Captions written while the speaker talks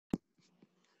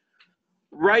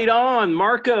Right on,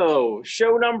 Marco.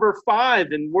 Show number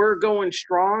 5, and we're going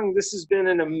strong. This has been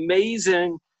an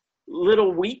amazing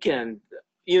little weekend.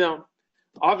 You know,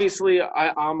 obviously,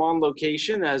 I'm on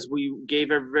location as we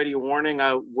gave everybody a warning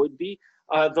I would be.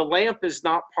 The Lamp is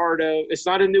not it's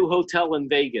not a new hotel in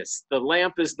Vegas. The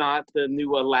Lamp is not the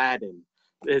new Aladdin.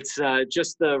 It's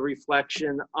just the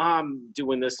reflection. I'm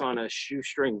doing this on a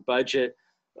shoestring budget.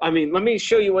 I mean, let me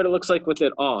show you what it looks like with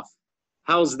it off.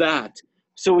 How's that?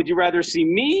 So would you rather see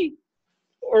me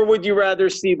or would you rather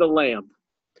see the lamp?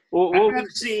 I'd rather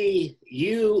see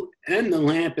you and the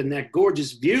lamp and that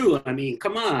gorgeous view. I mean,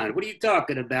 come on. What are you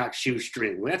talking about,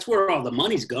 shoestring? That's where all the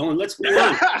money's going. Let's move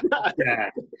on.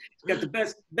 It's got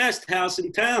the best house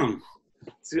in town.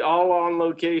 It's all on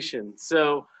location.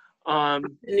 So,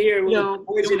 in here with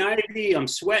poison ivy, I'm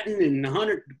sweating in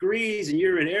 100 degrees, and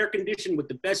you're in air conditioned with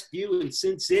the best view in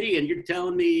Sin City, and you're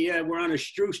telling me we're on a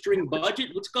shoestring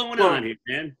budget? What's going on here,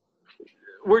 man?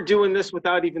 We're doing this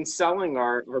without even selling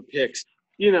our picks.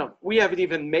 We haven't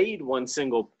even made one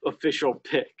single official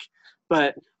pick.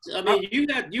 But I mean,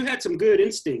 you had some good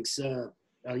instincts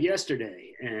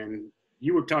yesterday, and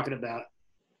you were talking about,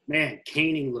 man,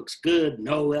 caning looks good,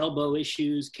 no elbow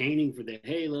issues, caning for the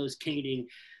halos, caning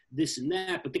this and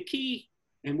that. But the key,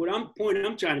 and I'm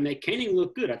trying to make, caning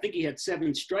look good. I think he had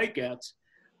 7 strikeouts.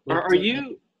 But, are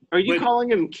you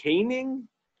calling him caning?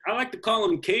 I like to call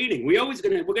him caning. We're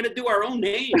gonna do our own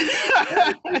name.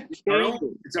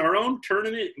 It's our own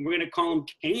tournament, and we're gonna call him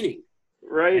caning.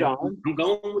 Right on. I'm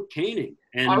going with caning.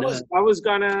 And I was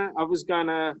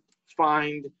gonna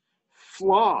find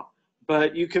flaw,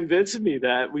 but you convinced me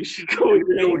that we should go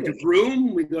with the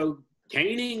room. We go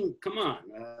caning. Come on,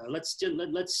 let's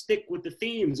stick with the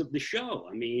themes of the show.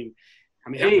 I mean, how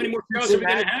many more shows are we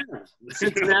going to have?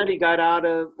 Cincinnati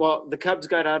the Cubs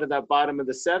got out of that bottom of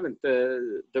the 7th.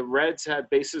 The Reds had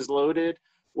bases loaded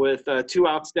with 2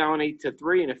 outs down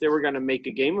 8-3. And if they were going to make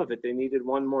a game of it, they needed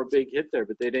one more big hit there,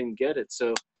 but they didn't get it.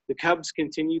 So the Cubs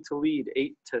continue to lead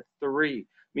 8-3.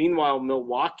 Meanwhile,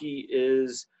 Milwaukee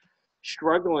is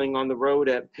struggling on the road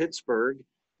at Pittsburgh.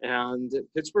 And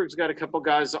Pittsburgh's got a couple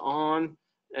guys on,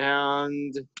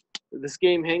 and this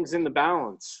game hangs in the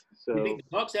balance. So you think the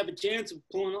Bucks have a chance of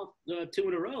pulling off 2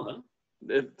 in a row, huh?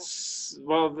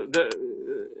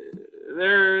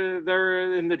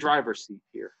 They're in the driver's seat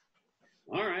here.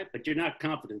 All right, but you're not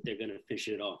confident they're going to fish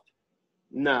it off.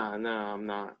 No, I'm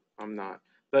not.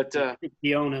 But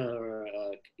Keona, or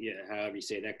however you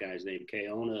say that guy's name,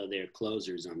 Keona, they're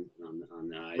closers on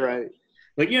the IL. Right.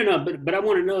 But but I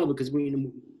want to know, because we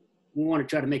want to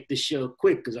try to make this show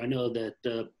quick, because I know that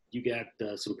you got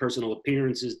some personal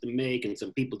appearances to make and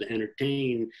some people to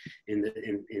entertain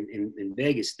in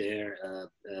Vegas there.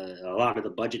 A lot of the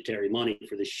budgetary money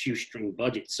for the shoestring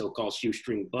budget, so-called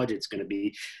shoestring budget, is going to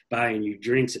be buying you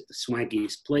drinks at the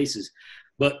swankiest places.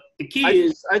 But the key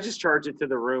is, I just charge it to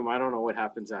the room. I don't know what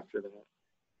happens after that.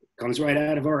 Comes right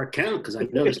out of our account, because I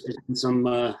know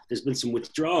there's been some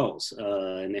withdrawals,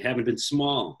 and they haven't been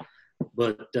small.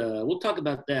 But we'll talk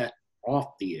about that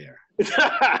off the air.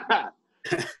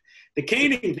 The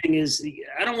caning thing is,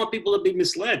 I don't want people to be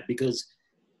misled, because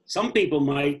some people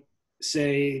might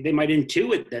say, they might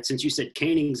intuit that since you said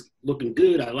caning's looking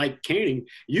good, I like caning.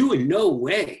 You in no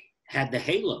way had the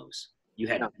halos. You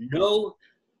had no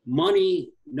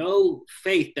money, no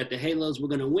faith that the halos were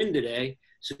going to win today.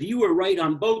 So you were right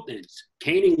on both ends.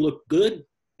 Caning looked good,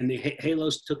 and the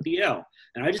halos took the L.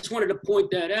 And I just wanted to point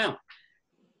that out.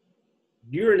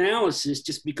 Your analysis,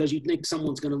 just because you think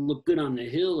someone's going to look good on the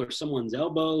hill or someone's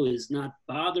elbow is not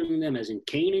bothering them, as in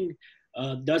caning,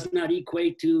 does not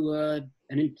equate to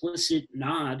an implicit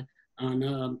nod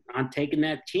on taking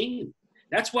that team.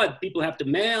 That's why people have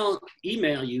to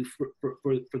email you for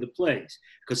the plays,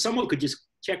 because someone could just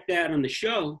check that on the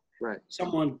show. Right.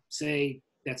 Someone say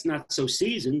that's not so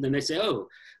seasoned, then they say,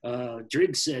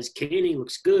 Driggs says caning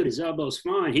looks good, his elbow's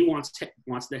fine, he wants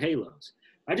the halos.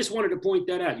 I just wanted to point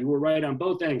that out. You were right on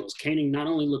both angles. Caning not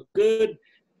only looked good,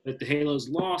 but the halos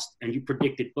lost, and you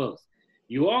predicted both.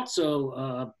 You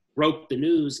also broke the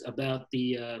news about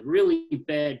the really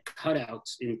bad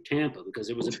cutouts in Tampa, because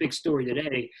there was a big story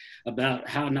today about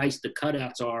how nice the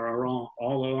cutouts are all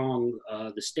along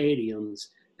the stadiums,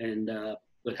 and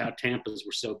but how Tampa's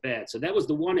were so bad. So that was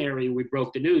the one area we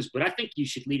broke the news. But I think you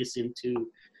should lead us into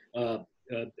the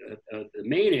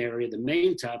main area, the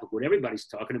main topic, what everybody's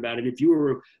talking about. And if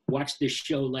you watched this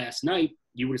show last night,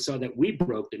 you would have saw that we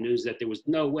broke the news that there was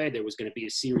no way there was going to be a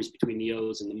series between the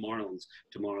O's and the Marlins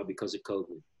tomorrow because of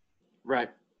COVID. Right.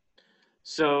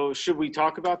 So should we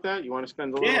talk about that? You want to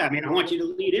spend a little? Yeah, I mean, I want you to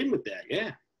lead in with that.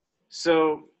 Yeah.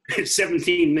 So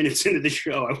 17 minutes into the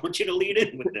show, I want you to lead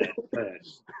in with that.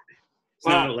 It's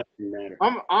not a lesson matter.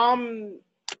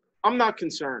 I'm not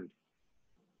concerned.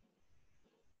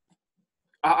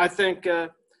 I think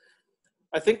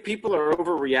people are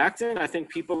overreacting. I think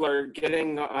people are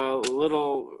getting a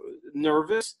little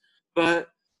nervous. But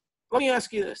let me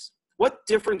ask you this: what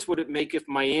difference would it make if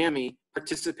Miami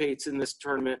participates in this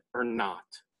tournament or not?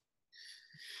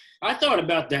 I thought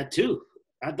about that too.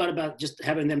 I thought about just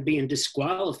having them being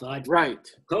disqualified for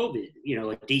Right. COVID,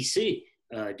 at DFC.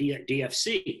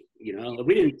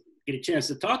 We didn't get a chance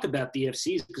to talk about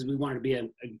DFCs because we wanted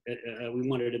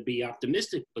to be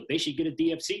optimistic, but they should get a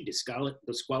DFC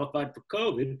disqualified for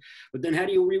COVID. But then how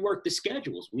do you rework the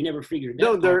schedules? We never figured that.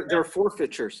 No, there are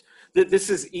forfeitures.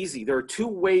 This is easy. There are two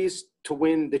ways to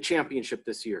win the championship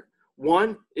this year.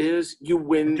 One is you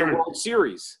win the World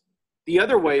Series. The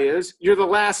other way is you're the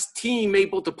last team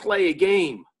able to play a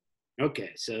game.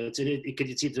 Okay, so it's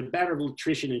a matter of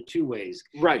attrition in two ways.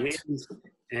 Right. Wins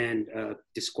and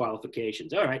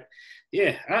disqualifications. All right.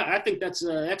 Yeah, I think that's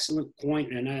an excellent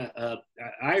point, and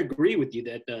I agree with you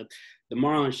that the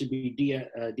Marlins should be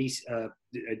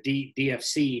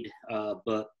DFC'd,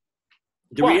 but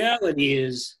the reality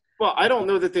is... Well, I don't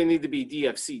know that they need to be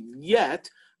DFC'd yet,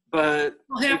 but...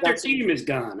 Well, half their team is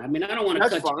gone. I mean, I don't want to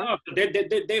cut you off, but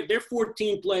they're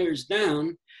 14 players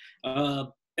down.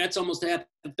 That's almost half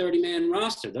the 30-man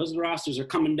roster. Those rosters are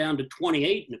coming down to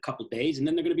 28 in a couple of days, and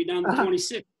then they're going to be down to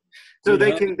 26. So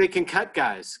they can cut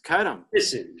guys, cut them.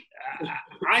 Listen,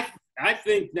 I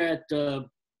think that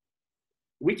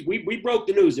we broke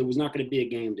the news there was not going to be a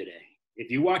game today. If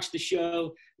you watch the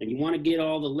show and you want to get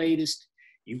all the latest,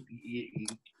 you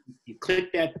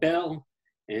click that bell,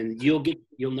 and you'll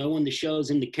know when the show's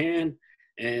in the can.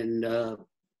 And I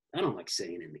don't like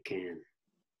saying in the can.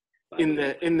 In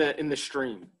the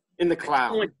stream, in the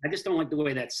cloud. I just don't like the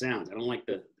way that sounds. I don't like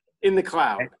in the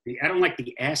cloud. I don't like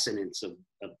the assonance of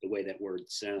the way that word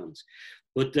sounds.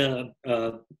 But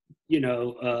so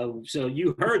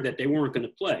you heard that they weren't going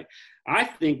to play. I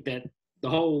think that the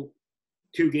whole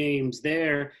 2 games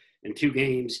there and 2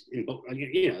 games in, what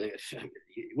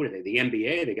are they? The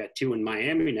NBA. They got 2 in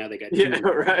Miami now. They got 2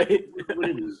 right.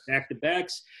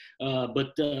 back-to-backs.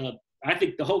 But I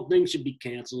think the whole thing should be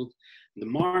canceled. The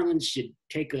Marlins should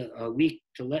take a week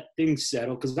to let things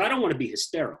settle, because I don't want to be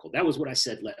hysterical. That was what I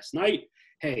said last night.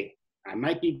 Hey, I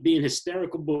might be being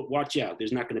hysterical, but watch out.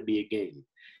 There's not going to be a game.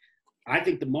 I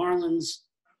think the Marlins,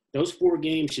 those 4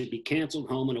 games should be canceled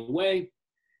home and away.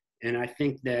 And I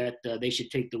think that they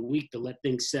should take the week to let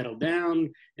things settle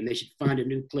down, and they should find a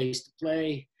new place to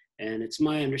play. And it's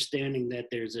my understanding that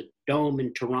there's a dome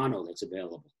in Toronto that's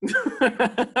available.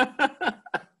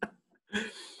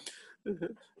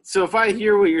 So if I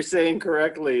hear what you're saying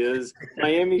correctly, is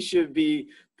Miami should be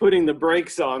putting the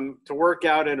brakes on to work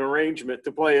out an arrangement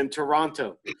to play in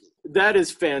Toronto. That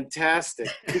is fantastic,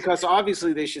 because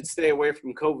obviously they should stay away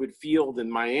from COVID Field in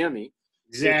Miami.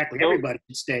 Exactly. Everybody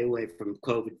should stay away from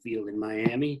COVID Field in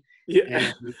Miami.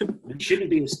 Yeah. And they shouldn't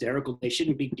be hysterical. They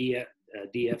shouldn't be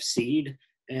DFC'd.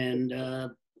 And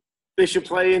they should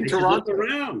play in Toronto. Look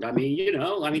around. I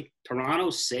mean,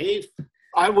 Toronto's safe.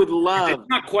 I would love. It's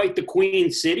not quite the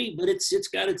Queen City, but it's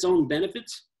got its own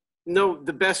benefits. No,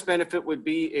 the best benefit would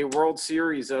be a World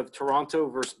Series of Toronto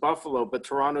versus Buffalo, but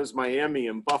Toronto's Miami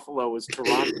and Buffalo is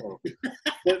Toronto.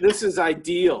 This is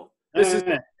ideal. This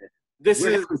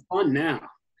is fun now.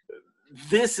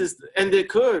 This is, and it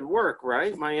could work,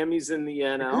 right? Miami's in the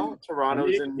NL,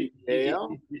 Toronto's in the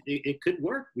AL. It could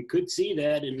work. We could see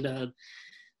that, and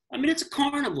it's a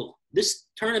carnival. This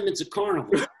tournament's a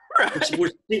carnival. Right.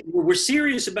 We're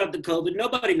serious about the COVID.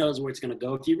 Nobody knows where it's going to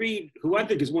go. If you read who I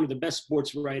think is one of the best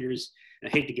sports writers, I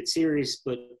hate to get serious,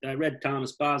 but I read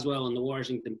Thomas Boswell in the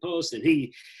Washington Post, and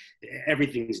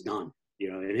everything's done.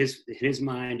 In his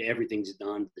mind, everything's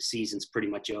done. The season's pretty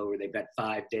much over. They've got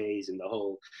 5 days, and the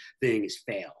whole thing has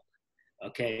failed.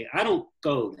 Okay, I don't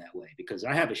go that way because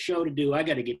I have a show to do. I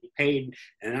got to get paid,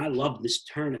 and I love this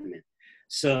tournament.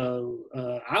 So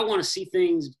I want to see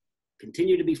things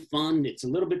continue to be fun. It's a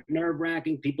little bit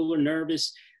nerve-wracking. People are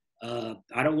nervous. I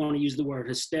don't want to use the word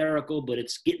hysterical, but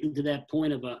it's getting to that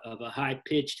point of a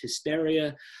high-pitched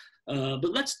hysteria.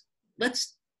 But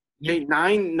let's. Hey,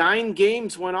 nine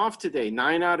games went off today.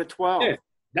 9 out of 12. Yeah,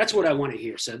 that's what I want to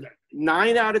hear. So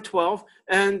 9 out of 12,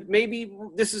 and maybe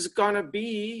this is gonna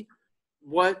be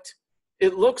what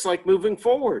it looks like moving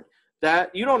forward. That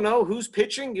you don't know who's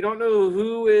pitching. You don't know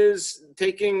who is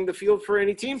taking the field for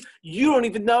any team. You don't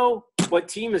even know what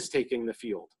team is taking the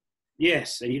field.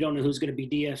 Yes, and you don't know who's going to be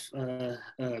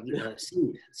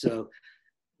seed. So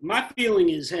my feeling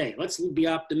is, hey, let's be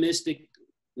optimistic.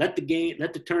 Let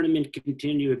the tournament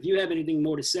continue. If you have anything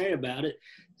more to say about it,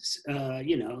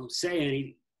 say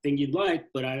any. everything you'd like,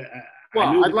 but I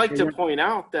Well, knew I'd like to weren't. point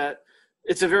out that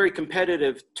it's a very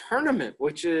competitive tournament,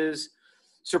 which is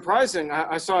surprising.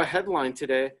 I saw a headline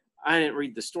today. I didn't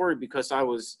read the story because I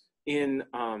was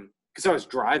because I was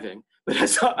driving, but I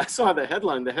saw the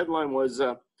headline. The headline was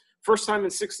first time in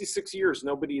 66 years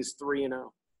nobody is 3-0.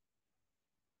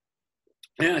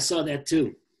 Yeah, I saw that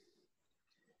too.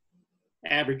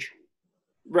 Average.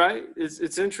 Right?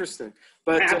 It's interesting,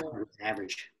 but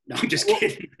average. No, I'm just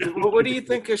kidding. What do you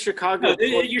think of Chicago?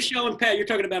 No, you're showing you're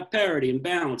talking about parity and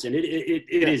balance, and it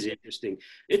is interesting.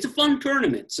 It's a fun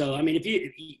tournament. So I mean,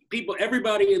 if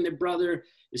everybody and their brother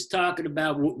is talking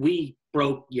about what we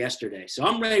broke yesterday. So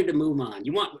I'm ready to move on.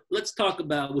 Let's talk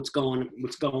about what's going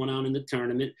on in the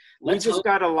tournament. We just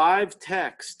got a live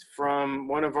text from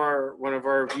one of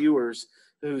our viewers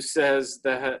who says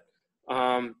that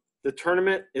the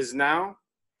tournament is now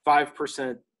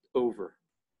 5% over.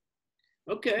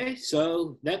 Okay,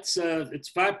 so that's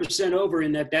it's 5% over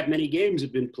in that many games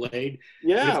have been played.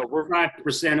 Yeah, we're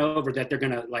 5% over that they're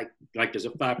gonna like there's a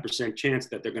 5% chance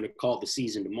that they're gonna call the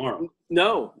season tomorrow.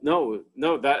 No,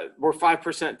 that we're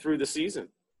 5% through the season.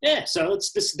 Yeah, so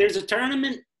there's a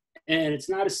tournament and it's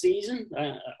not a season.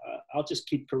 I'll just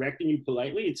keep correcting you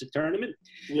politely. It's a tournament.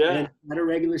 Yeah, and not a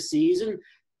regular season.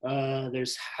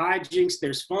 There's hijinks,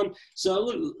 there's fun.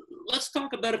 So let's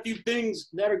talk about a few things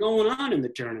that are going on in the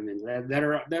tournament that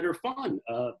are fun.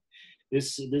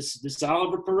 This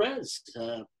Oliver Perez,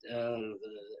 a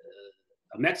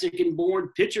Mexican-born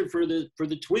pitcher for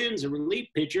the Twins, a relief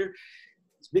pitcher,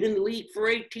 has been in the league for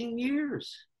 18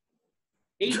 years.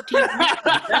 18 years.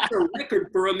 That's a record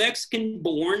for a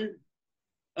Mexican-born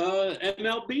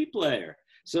MLB player.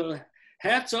 So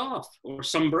hats off, or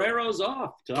sombreros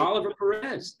off to Oliver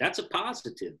Perez. That's a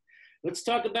positive. Let's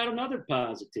talk about another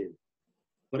positive.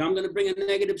 But I'm going to bring a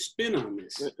negative spin on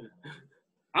this.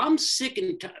 I'm sick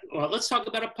and tired. Well, let's talk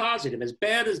about a positive. As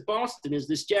bad as Boston is,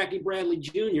 this Jackie Bradley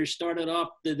Jr. started off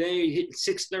the day hitting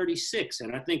 636.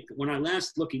 And I think when I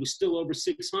last looked, he was still over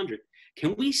 600.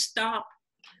 Can we stop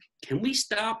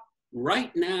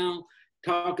right now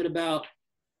talking about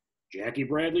Jackie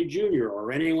Bradley Jr.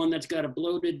 or anyone that's got a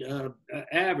bloated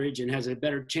average and has a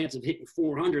better chance of hitting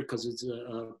 400 because it's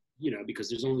because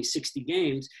there's only 60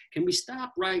 games? Can we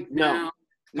stop right now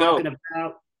talking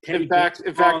about Teddy? In fact,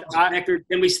 record?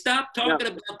 Can we stop talking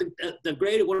about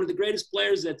one of the greatest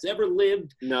players that's ever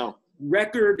lived? No.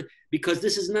 Record, because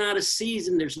this is not a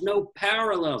season. There's no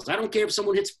parallels. I don't care if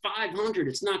someone hits 500.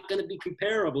 It's not going to be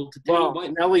comparable to Teddy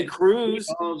White. Nelly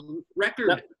Cruz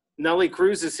record. Nelly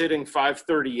Cruz is hitting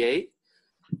 538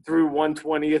 through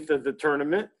 1/20th of the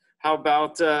tournament. How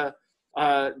about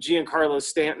Giancarlo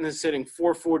Stanton is hitting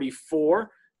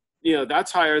 444?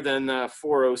 That's higher than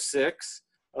 406.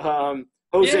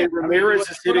 Jose Ramirez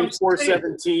is hitting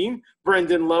 417.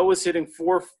 Brendan Lowe is hitting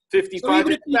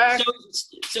 455.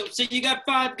 So you got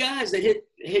five guys that hit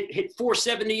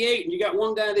 478, and you got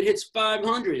one guy that hits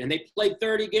 500, and they played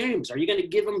 30 games. Are you going to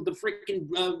give them the freaking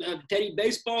Teddy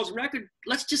Baseball's record?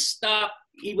 Let's just stop.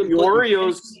 The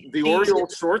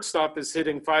Orioles shortstop is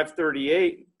hitting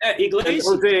 538. Iglesias.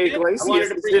 Jose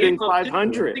Iglesias is hitting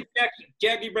 500. I think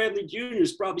Jackie Bradley Jr.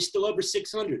 is probably still over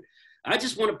 600. I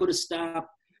just want to put a stop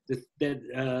to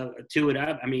it.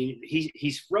 I mean,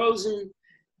 he's frozen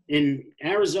in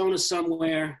Arizona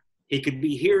somewhere. He could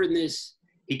be hearing this.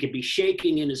 He could be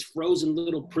shaking in his frozen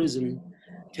little prison.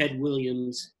 Ted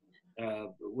Williams,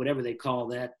 whatever they call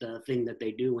that thing that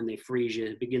they do when they freeze you.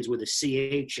 It begins with a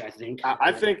CH, I think.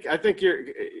 I think you're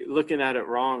looking at it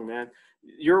wrong, man.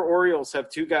 Your Orioles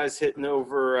have two guys hitting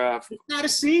over it's not a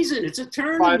season. It's a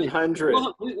tournament. 500.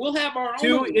 We'll have our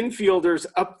two own. Infielders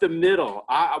up the middle.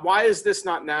 Why is this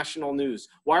not national news?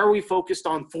 Why are we focused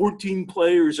on 14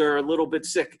 players are a little bit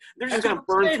sick? They're just going to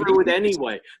burn through it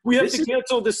anyway. We have to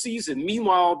cancel the season.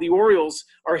 Meanwhile, the Orioles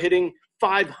are hitting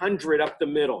 500 up the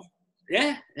middle.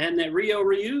 Yeah, and that Rio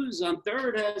Rios on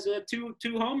third has two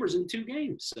homers in 2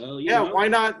 games. So why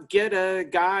not get a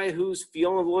guy who's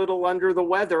feeling a little under the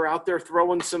weather out there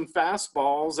throwing some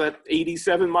fastballs at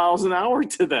 87 miles an hour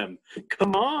to them?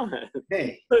 Come on.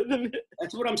 Hey,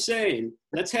 that's what I'm saying.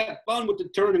 Let's have fun with the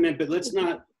tournament, but let's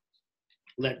not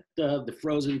let the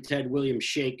frozen Ted Williams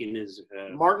shake in his.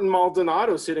 Martin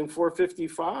Maldonado's hitting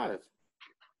 455.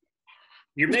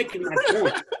 You're making my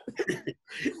point.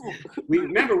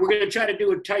 Remember, we're going to try to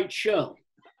do a tight show.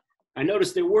 I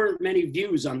noticed there weren't many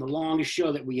views on the longest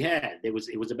show that we had. It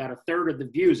was about a third of the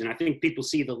views, and I think people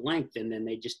see the length and then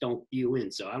they just don't view in.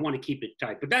 So I want to keep it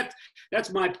tight. But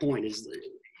that's my point. Is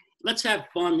let's have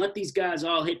fun. Let these guys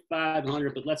all hit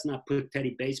 500, but let's not put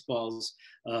Teddy Baseball's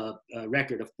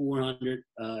record of 400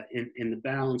 in the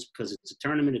balance because it's a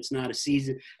tournament. It's not a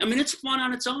season. I mean, it's fun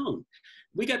on its own.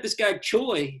 We got this guy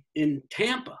Choi in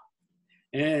Tampa,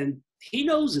 and he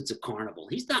knows it's a carnival.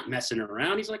 He's not messing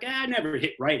around. He's like, I never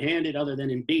hit right-handed other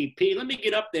than in BP. Let me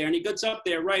get up there. And he gets up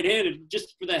there right-handed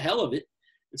just for the hell of it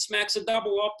and smacks a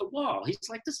double off the wall. He's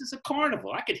like, this is a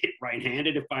carnival. I could hit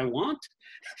right-handed if I want.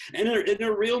 And in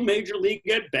a real major league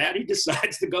at bat, he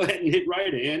decides to go ahead and hit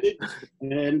right-handed.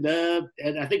 And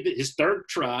I think that his third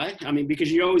try, I mean,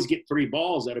 because you always get 3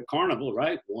 balls at a carnival,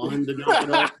 right? 1 to knock it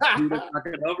over, 2 to knock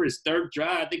it over. His third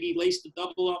try, I think he laced the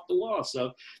double off the wall.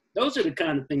 So those are the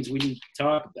kind of things we need to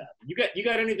talk about. You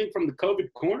got anything from the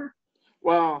COVID corner?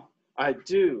 Well, I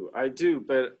do,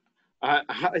 but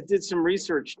I did some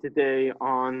research today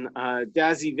on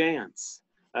Dazzy Vance.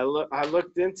 I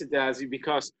looked into Dazzy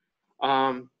because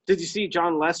did you see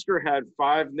John Lester had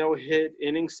 5 no-hit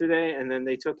innings today, and then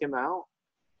they took him out?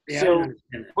 Yeah, so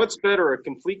what's better, a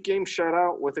complete game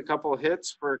shutout with a couple of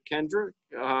hits for Hendricks,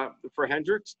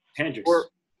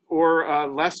 or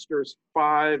Lester's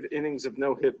 5 innings of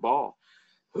no-hit ball?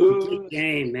 Complete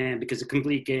game, man, because a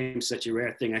complete game is such a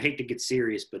rare thing. I hate to get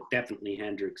serious, but definitely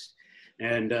Hendricks.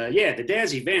 And, the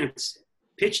Dazzy Vance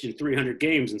pitched in 300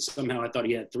 games, and somehow I thought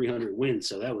he had 300 wins.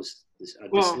 So that was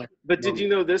but did you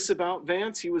know this about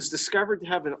Vance? He was discovered to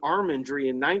have an arm injury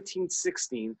in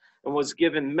 1916 and was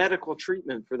given medical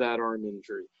treatment for that arm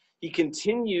injury. He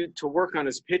continued to work on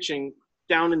his pitching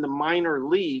down in the minor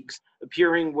leagues,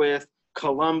 appearing with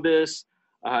Columbus,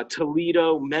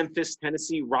 Toledo, Memphis,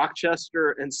 Tennessee,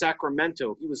 Rochester, and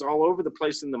Sacramento. He was all over the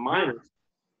place in the minors.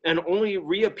 And only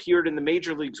reappeared in the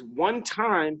major leagues one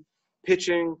time,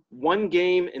 pitching 1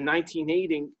 game in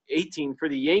 1918 for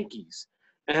the Yankees.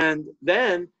 And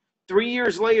then 3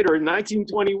 years later, in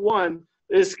 1921,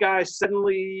 this guy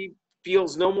suddenly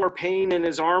feels no more pain in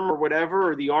his arm or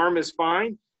whatever, or the arm is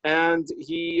fine. And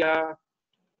he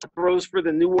throws for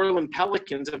the New Orleans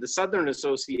Pelicans of the Southern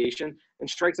Association and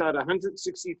strikes out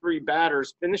 163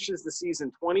 batters, finishes the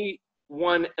season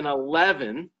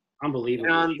 21-11.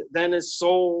 Unbelievable. And then is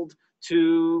sold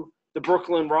to the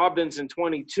Brooklyn Robins in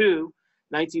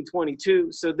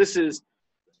 1922. So this is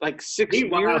like 6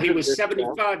 years. Meanwhile, he was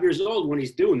 75 years old when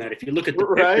he's doing that. If you look at the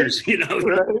pictures,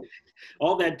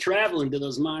 all that traveling to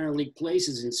those minor league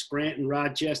places in Scranton,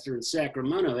 Rochester, and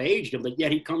Sacramento aged him. But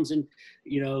yet he comes in,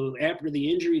 after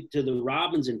the injury to the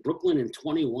Robins in Brooklyn in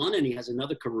 21, and he has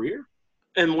another career.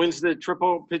 And wins the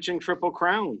pitching triple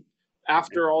crown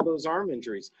after all those arm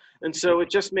injuries. And so it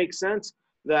just makes sense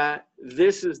that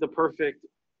this is the perfect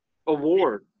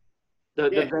award. The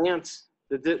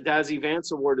Dazzy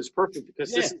Vance Award is perfect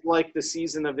because this is like the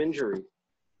season of injury.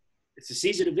 It's the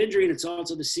season of injury, and it's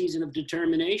also the season of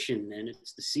determination, and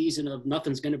it's the season of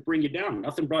nothing's going to bring you down.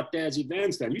 Nothing brought Dazzy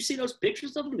Vance down. You see those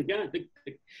pictures of him? The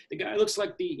guy looks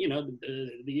like the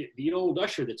old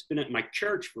usher that's been at my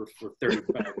church for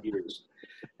 35 years,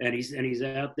 and he's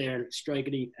out there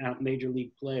striking out major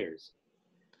league players.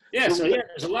 Yeah, so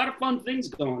there's a lot of fun things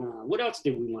going on. What else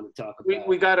did we want to talk about?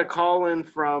 We got a call in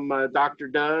from Dr.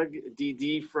 Doug,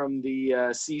 DD from the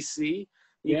CC.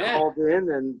 He called in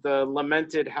and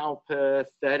lamented how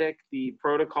pathetic the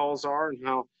protocols are and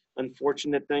how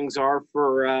unfortunate things are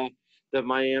for the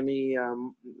Miami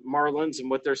Marlins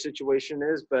and what their situation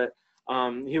is. But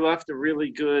he left a really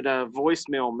good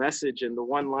voicemail message, and the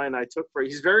one line I took for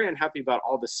he's very unhappy about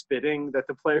all the spitting that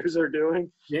the players are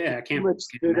doing. Yeah, I can't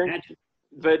imagine.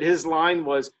 But his line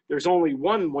was, "There's only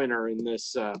one winner in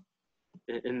this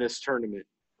tournament: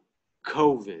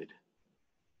 COVID."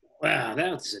 Wow,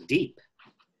 that's deep.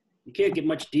 You can't get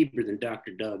much deeper than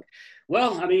Dr. Doug.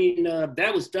 Well, I mean,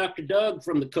 that was Dr. Doug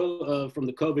from the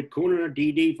COVID corner,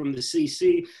 DD from the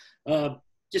CC.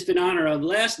 Just in honor of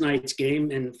last night's game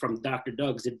and from Dr.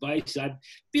 Doug's advice, I'm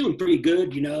feeling pretty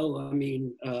good.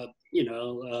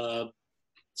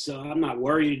 So I'm not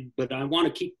worried, but I want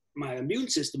to keep my immune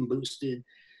system boosted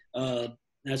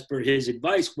as per his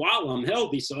advice while I'm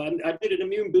healthy. So I did an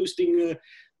immune boosting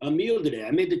meal today. I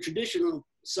made the traditional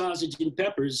sausage and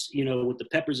peppers, with the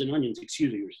peppers and onions.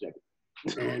 Excuse me for a second.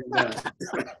 And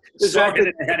sorry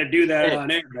that I had to do that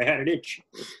on air. I had an itch.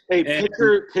 Hey,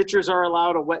 pitchers are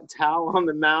allowed a wet towel on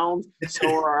the mound. So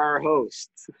are our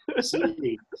hosts.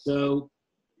 So,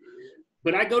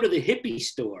 but I go to the hippie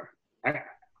store.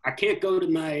 I can't go to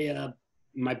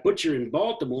my butcher in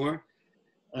Baltimore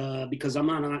because I'm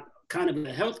on a kind of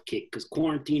a health kick because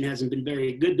quarantine hasn't been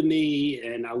very good to me,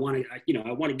 and I want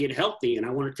to get healthy, and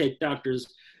I want to take Dr.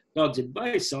 Doug's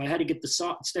advice. So I had to get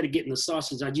instead of getting the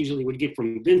sausage I usually would get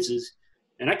from Vince's,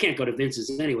 And I can't go to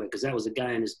Vince's anyway because that was a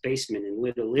guy in his basement in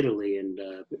Little Italy, and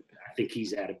I think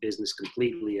he's out of business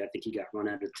completely. I think he got run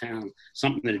out of town,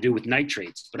 something to do with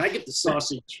nitrates. But I get the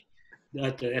sausage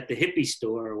at the hippie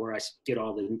store where I get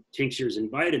all the tinctures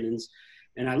and vitamins,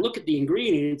 and I look at the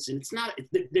ingredients, and it's not.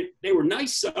 They were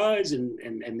nice size,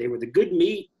 and they were the good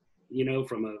meat,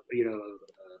 from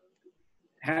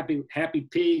happy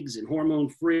pigs and hormone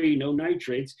free, no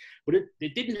nitrates. But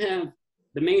it didn't have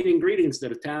the main ingredients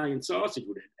that Italian sausage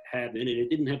would have in it. It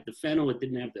didn't have the fennel. It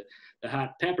didn't have the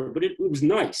hot pepper. But it was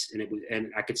nice,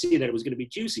 and I could see that it was going to be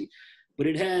juicy. But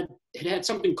it had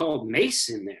something called mace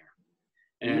in there.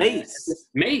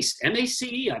 Mace,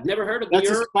 M-A-C-E. I've never heard of That's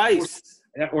the a spice.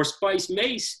 Or spice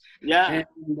mace. Yeah.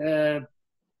 And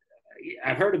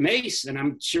I've heard of mace, and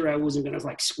I'm sure I wasn't going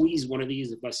to squeeze one of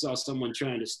these if I saw someone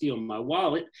trying to steal my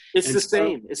wallet. It's the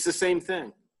same. It's the same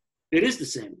thing. It is the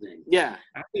same thing. Yeah.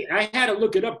 I had to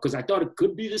look it up because I thought it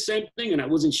could be the same thing, and I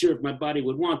wasn't sure if my body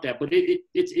would want that. But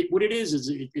what it is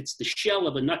it's the shell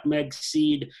of a nutmeg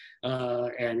seed,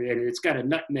 and it's got a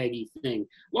nutmeggy thing.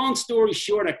 Long story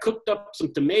short, I cooked up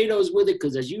some tomatoes with it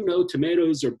because, as you know,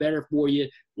 tomatoes are better for you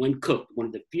when cooked. One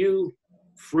of the few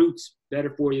fruits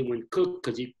better for you when cooked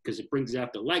because it brings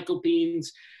out the lycopenes.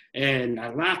 And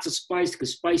lots of spice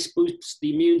because spice boosts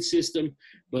the immune system.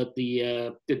 But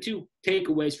the two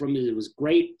takeaways from it was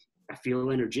great. I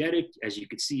feel energetic. As you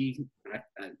can see, I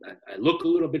look a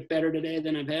little bit better today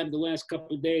than I've had the last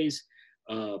couple of days.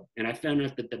 And I found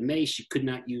out that the mace you could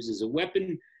not use as a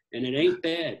weapon, and it ain't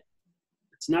bad.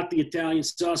 It's not the Italian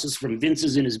sauces from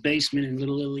Vince's in his basement in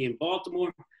Little Italy in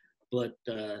Baltimore, but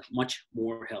much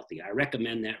more healthy. I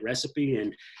recommend that recipe,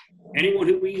 and anyone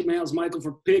who emails Michael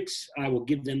for pics, I will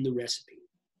give them the recipe.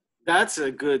 That's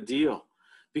a good deal,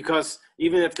 because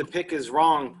even if the pick is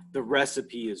wrong, the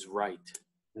recipe is right.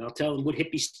 And I'll tell them what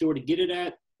hippie store to get it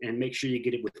at, and make sure you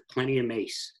get it with plenty of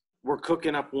mace. We're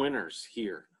cooking up winners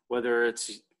here, whether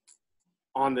it's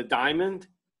on the diamond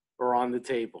or on the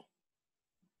table.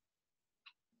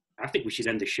 I think we should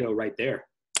end the show right there.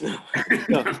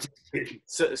 No.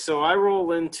 So I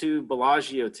roll into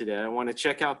Bellagio today. I want to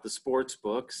check out the sports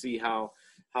book, see how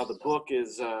the book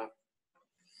is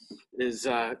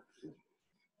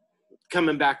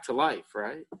coming back to life,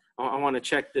 right? I want to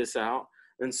check this out,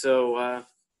 and so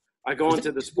I go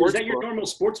into the sports book. Is that your normal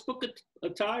sports book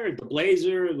attire? The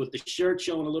blazer with the shirt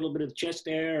showing a little bit of chest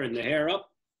hair and the hair up?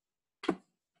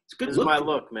 It's good. This is my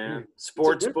look, man.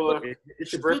 Sports book,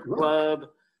 strip club,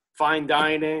 fine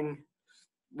dining.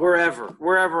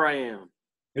 Wherever I am.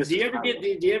 Do you ever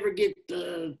get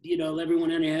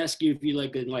everyone ask you if you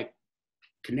like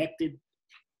connected?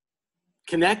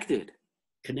 Connected.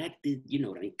 Connected, you know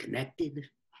what I mean? Connected.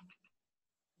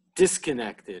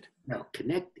 Disconnected. No,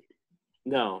 connected.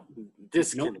 No,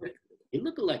 disconnected. You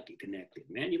look like you're connected,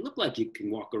 man. You look like you can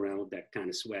walk around with that kind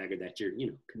of swagger that you're,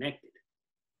 connected.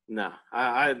 No,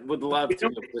 I would love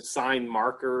to sign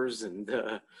markers and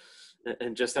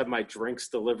just have my drinks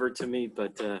delivered to me,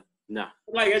 but no.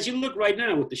 Like as you look right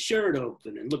now with the shirt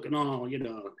open and looking all,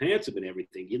 handsome and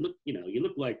everything, you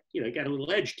look like, you got a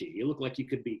little edge to you. You look like you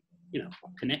could be,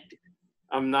 connected.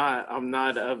 I'm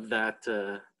not of that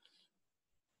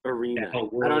arena.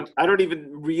 I don't even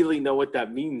really know what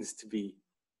that means to be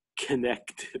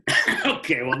connected.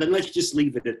 Okay, well then let's just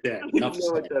leave it at that. I don't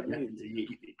know what that means.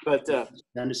 But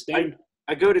understand?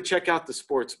 I go to check out the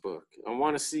sports book. I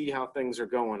want to see how things are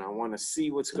going. I want to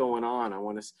see what's going on.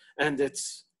 And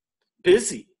it's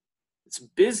busy. It's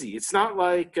busy. It's not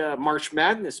like March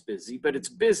Madness busy, but it's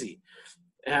busy.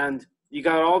 And you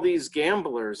got all these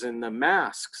gamblers in the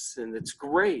masks, and it's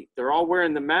great. They're all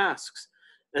wearing the masks.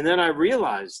 And then I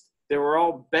realized they were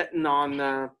all betting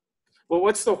on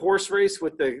what's the horse race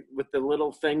with the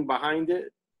little thing behind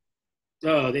it?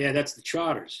 Oh, yeah, that's the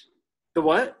Trotters. The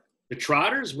what? The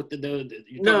Trotters with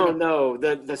No.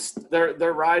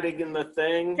 They're riding in the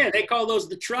thing. Yeah, they call those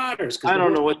the Trotters. I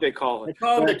don't know what they call it. They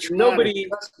call it the Trotters. Nobody.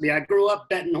 Trust me, I grew up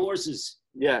betting horses.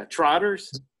 Yeah, Trotters.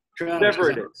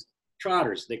 Whatever it is.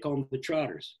 Trotters. They call them the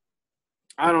Trotters.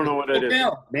 I don't know what it is.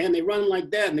 Man, they run like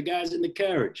that, and the guy's in the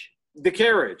carriage. The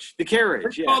carriage.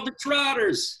 They're called the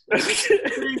Trotters.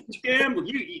 Gamble.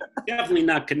 You're definitely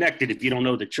not connected if you don't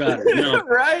know the Trotters. No.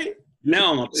 Right?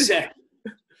 Now I'm upset.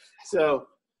 So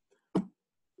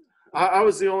I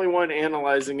was the only one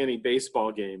analyzing any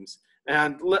baseball games.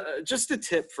 And just a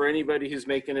tip for anybody who's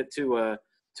making it to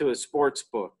a sports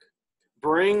book.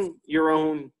 Bring your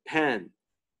own pen.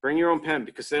 Bring your own pen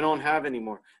because they don't have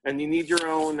anymore. And you need your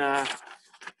own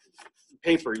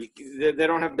paper. They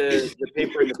don't have the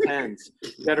paper and the pens.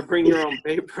 You got to bring your own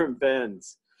paper and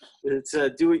pens. It's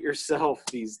do it yourself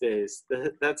these days.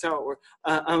 That's how it works.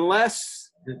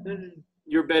 Unless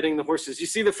you're betting the horses. You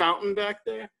see the fountain back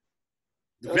there?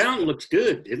 The fountain looks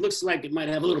good. It looks like it might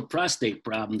have a little prostate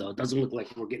problem, though. It doesn't look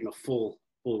like we're getting a full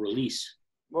release.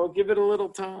 Well, give it a little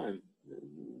time.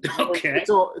 Okay.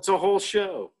 It's a whole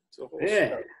show. It's a whole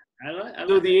show.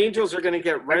 So the Angels are going to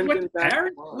get Rendon back.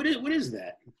 Paris? What is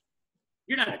that?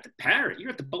 You're not at the Paris. You're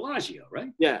at the Bellagio,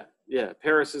 right? Yeah.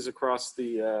 Paris is across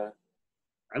the.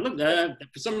 I looked.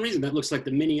 For some reason, that looks like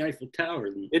the mini Eiffel Tower.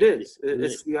 It is.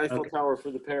 It's the Eiffel Tower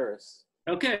for the Paris.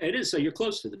 Okay, it is. So you're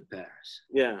close to the Paris.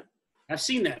 Yeah. I've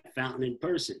seen that fountain in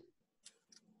person.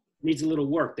 Needs a little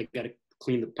work. They got to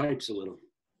clean the pipes a little.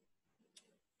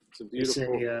 It's a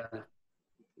beautiful.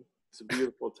 It's a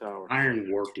beautiful tower. Iron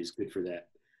work is good for that.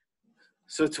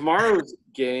 So tomorrow's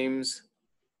games,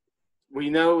 we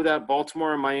know that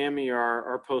Baltimore and Miami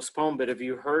are postponed. But have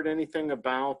you heard anything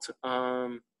about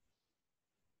the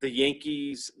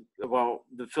Yankees? Well,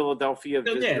 the Philadelphia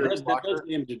visitors. Those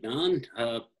games are done.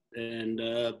 I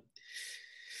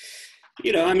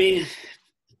mean,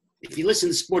 if you listen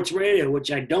to sports radio,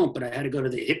 which I don't, but I had to go to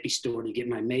the hippie store to get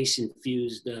my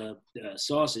mace-infused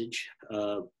sausage.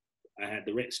 I had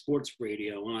the sports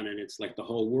radio on, and it's like the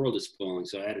whole world is falling.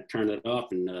 So I had to turn it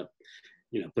off and,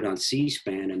 put on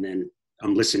C-SPAN. And then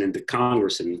I'm listening to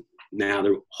Congress, and now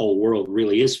the whole world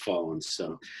really is falling.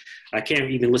 So I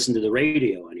can't even listen to the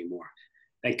radio anymore.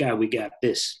 Thank God we got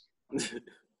this.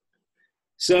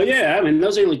 So, yeah, I mean,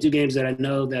 those are the only two games that I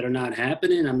know that are not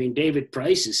happening. I mean, David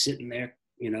Price is sitting there,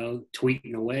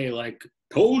 tweeting away like,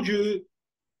 told you.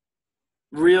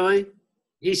 Really?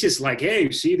 He's just like, hey,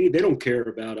 see, they don't care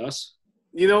about us.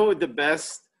 You know, the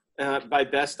best, by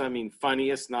best, I mean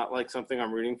funniest, not like something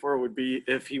I'm rooting for, would be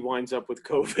if he winds up with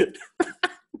COVID.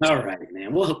 All right,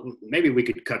 man. Well, maybe we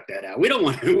could cut that out. We don't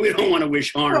want to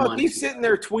wish harm on him. He's sitting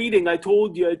there tweeting, I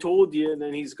told you, and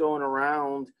then he's going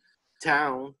around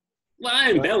town. Well,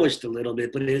 I embellished a little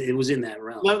bit, but it was in that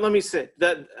realm. Let me say,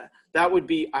 that would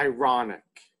be ironic.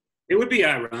 It would be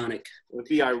ironic. It would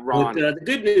be ironic. But, the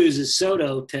good news is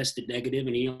Soto tested negative,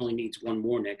 and he only needs one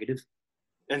more negative.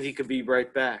 And he could be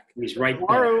right back. He's right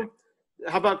Tomorrow, back.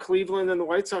 How about Cleveland and the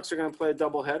White Sox are going to play a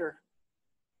doubleheader?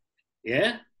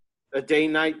 Yeah? A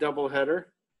day-night doubleheader.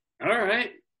 All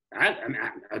right.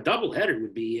 A doubleheader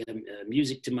would be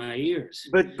music to my ears.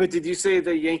 But did you say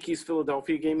the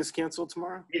Yankees-Philadelphia game is canceled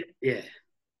tomorrow? Yeah.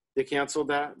 They canceled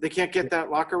that? They can't get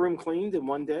that locker room cleaned in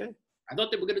one day? I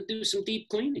thought they were going to do some deep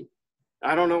cleaning.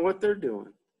 I don't know what they're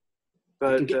doing.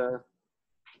 But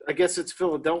I guess it's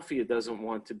Philadelphia doesn't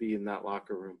want to be in that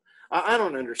locker room. I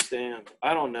don't understand.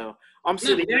 I don't know. I'm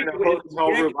sitting in a hotel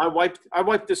room. I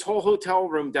wiped this whole hotel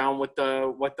room down with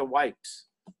the wipes.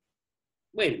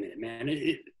 Wait a minute, man.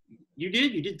 You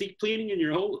did deep cleaning in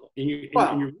your room?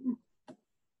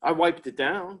 I wiped it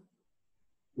down.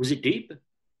 Was it deep?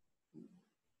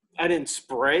 I didn't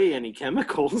spray any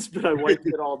chemicals, but I wiped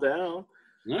it all down.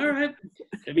 All right.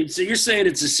 I mean, so you're saying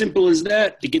it's as simple as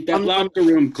that to get that locker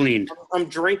room cleaned? I'm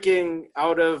drinking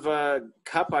out of a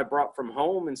cup I brought from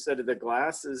home instead of the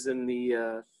glasses in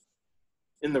the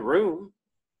room.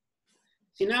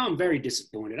 See, now I'm very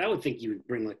disappointed. I would think you would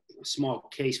bring like a small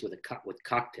case with with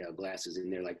cocktail glasses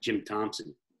in there, like Jim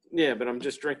Thompson. Yeah, but I'm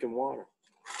just drinking water.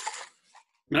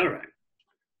 All right.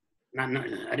 I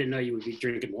didn't know you would be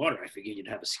drinking water. I figured you'd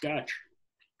have a scotch.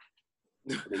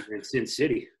 You're in Sin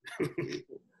City.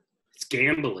 It's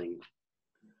gambling.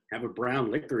 Have a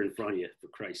brown liquor in front of you, for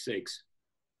Christ's sakes.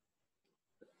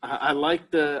 I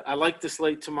like the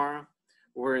slate tomorrow.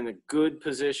 We're in a good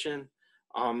position.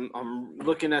 I'm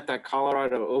looking at that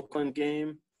Colorado-Oakland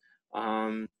game.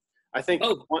 I think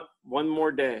one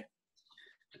more day.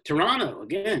 Toronto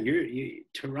again.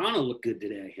 Toronto looked good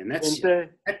today, and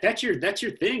that's your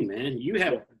thing, man. You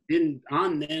have been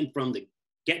on them from the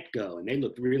get-go, and they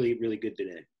looked really, really good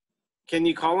today. Can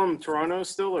you call them Toronto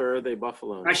still, or are they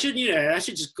Buffalo? We should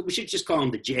just call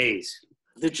them the Jays.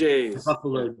 The Jays. The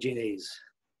Buffalo Jays.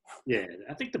 Yeah,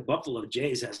 I think the Buffalo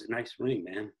Jays has a nice ring,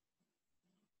 man.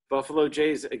 Buffalo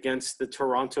Jays against the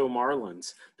Toronto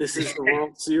Marlins. This is the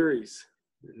World Series.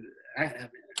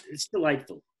 It's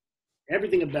delightful.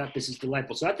 Everything about this is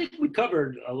delightful. So I think we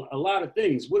covered a lot of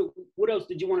things. What else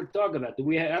did you want to talk about?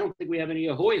 I don't think we have any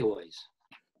ahoy-hoys.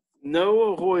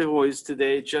 No ahoy-hoys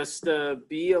today. Just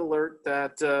be alert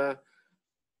that the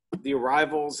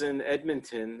arrivals in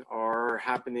Edmonton are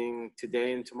happening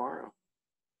today and tomorrow.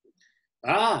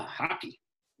 Hockey.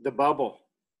 The bubble.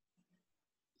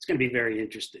 It's going to be very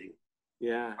interesting.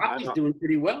 Yeah. Hockey's doing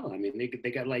pretty well. I mean,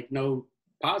 they got like no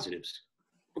positives.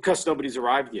 Because nobody's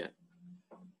arrived yet.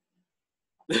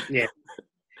 Yeah.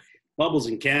 Bubbles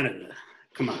in Canada.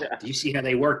 Come on. Yeah. Do you see how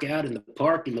they work out in the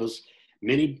park in those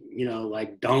mini,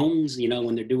 like domes,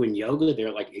 when they're doing yoga,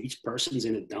 they're like each person's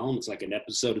in a dome. It's like an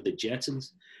episode of the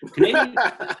Jetsons.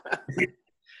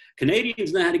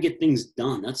 Canadians know how to get things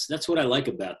done. That's what I like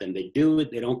about them. They do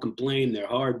it. They don't complain. They're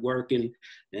hardworking,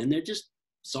 and they're just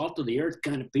salt of the earth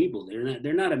kind of people.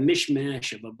 They're not a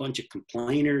mishmash of a bunch of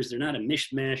complainers. They're not a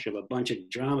mishmash of a bunch of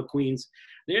drama queens.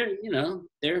 They're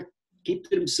keep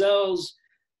to themselves,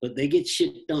 but they get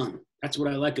shit done. That's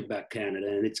what I like about Canada,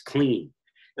 and it's clean.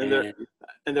 And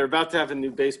they're about to have a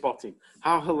new baseball team.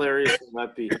 How hilarious will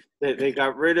that be? They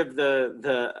got rid of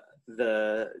the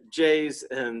Jays,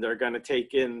 and they're going to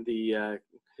take in the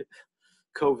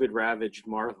COVID ravaged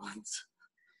Marlins.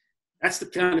 That's the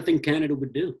kind of thing Canada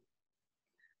would do.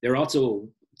 They're also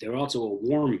a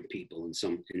warm people in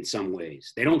some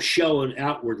ways. They don't show it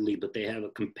outwardly, but they have a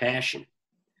compassion.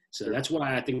 So that's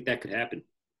why I think that could happen.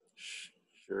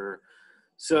 Sure.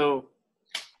 So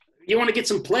you want to get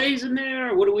some plays in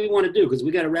there, or what do we want to do? Because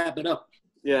we got to wrap it up.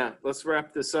 Yeah, let's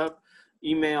wrap this up.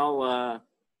 Email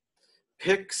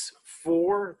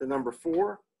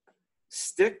picks4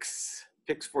 sticks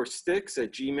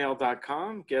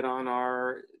picks4sticks@gmail.com. Get on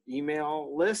our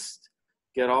email list.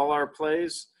 Get all our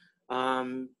plays.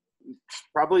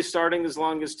 Probably starting as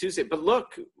long as Tuesday. But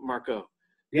look, Marco,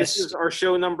 yes, this is our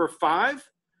show number 5.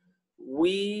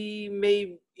 We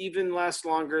may even last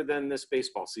longer than this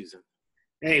baseball season.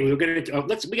 Hey, we got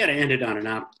to end it on an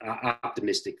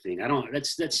optimistic thing.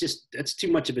 That's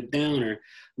too much of a downer.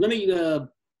 We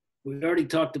already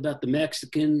talked about the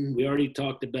Mexican. We already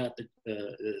talked about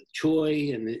the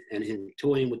Choi and him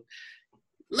toying with.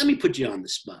 Let me put you on the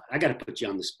spot. I got to put you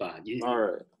on the spot. All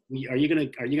right. Are you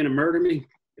gonna murder me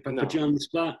if I put you on the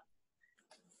spot?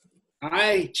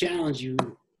 I challenge you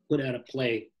to put out a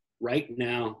play right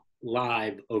now,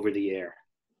 live over the air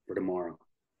for tomorrow.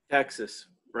 Texas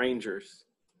Rangers.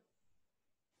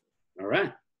 All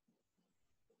right.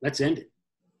 Let's end it.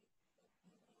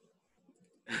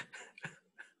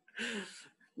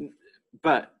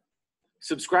 But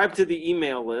subscribe to the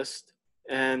email list,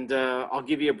 and I'll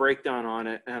give you a breakdown on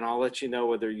it, and I'll let you know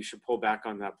whether you should pull back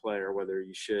on that play or whether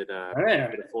you should all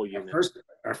right. get a full unit.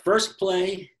 Our first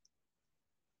play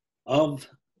of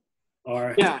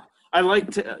our... Yeah, I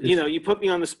like to, you put me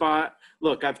on the spot.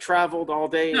 Look, I've traveled all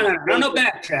day. No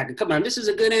backtracking. Come on, this is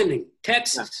a good ending.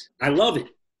 Texas, yeah. I love it.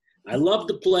 I love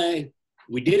the play.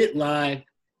 We did it live.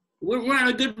 We're on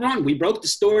a good run. We broke the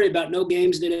story about no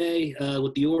games today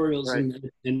with the Orioles and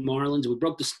Marlins. We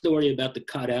broke the story about the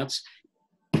cutouts.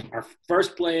 Our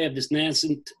first play of this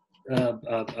nascent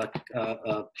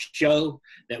show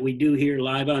that we do here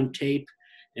live on tape.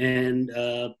 And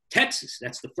Texas,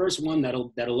 that's the first one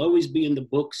that'll always be in the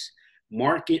books.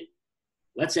 Mark it.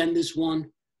 Let's end this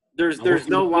one. There's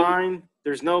no line.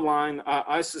 There's no line.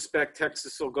 I suspect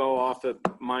Texas will go off at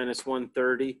minus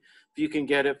 130. If you can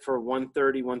get it for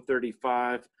 130,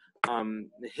 135,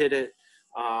 hit it.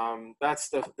 That's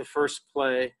the first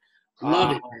play.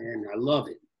 Love it, man. I love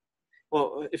it.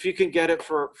 Well, if you can get it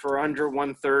for under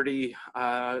 130,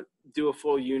 do a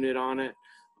full unit on it.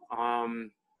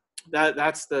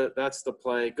 That's the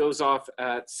play. It goes off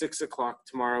at 6:00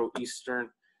 tomorrow Eastern.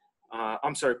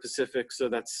 I'm sorry, Pacific. So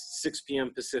that's 6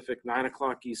 p.m. Pacific,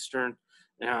 9:00 Eastern.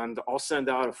 And I'll send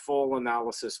out a full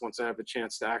analysis once I have a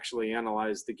chance to actually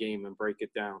analyze the game and break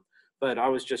it down. But I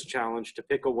was just challenged to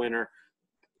pick a winner.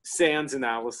 Sans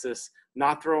analysis,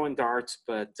 not throwing darts,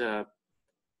 but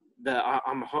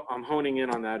I'm honing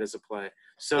in on that as a play.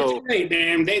 So it's great,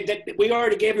 man. We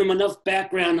already gave them enough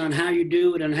background on how you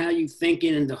do it and how you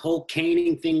thinking, and the whole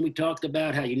Canning thing we talked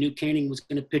about, how you knew Canning was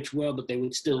going to pitch well, but they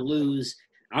would still lose.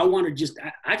 I would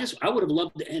have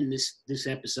loved to end this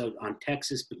episode on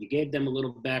Texas, but you gave them a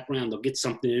little background. They'll get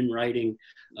something in writing.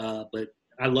 But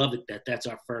I love it that's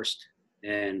our first.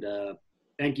 And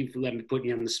thank you for letting me put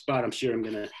you on the spot. I'm sure I'm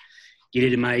going to get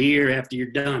it in my ear after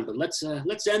you're done. But let's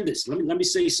end this. Let me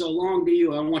say so long to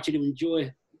you. I want you to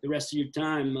enjoy the rest of your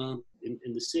time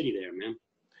in the city there, man.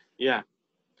 Yeah,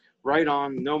 right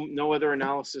on. No other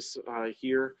analysis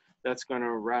here. That's going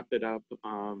to wrap it up.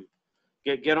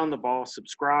 Get on the ball,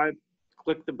 subscribe,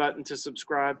 click the button to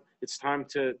subscribe. It's time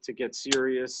to get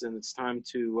serious, and it's time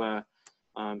to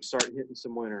start hitting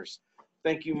some winners.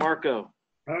 Thank you, Marco.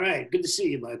 All right. Good to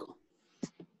see you, Michael.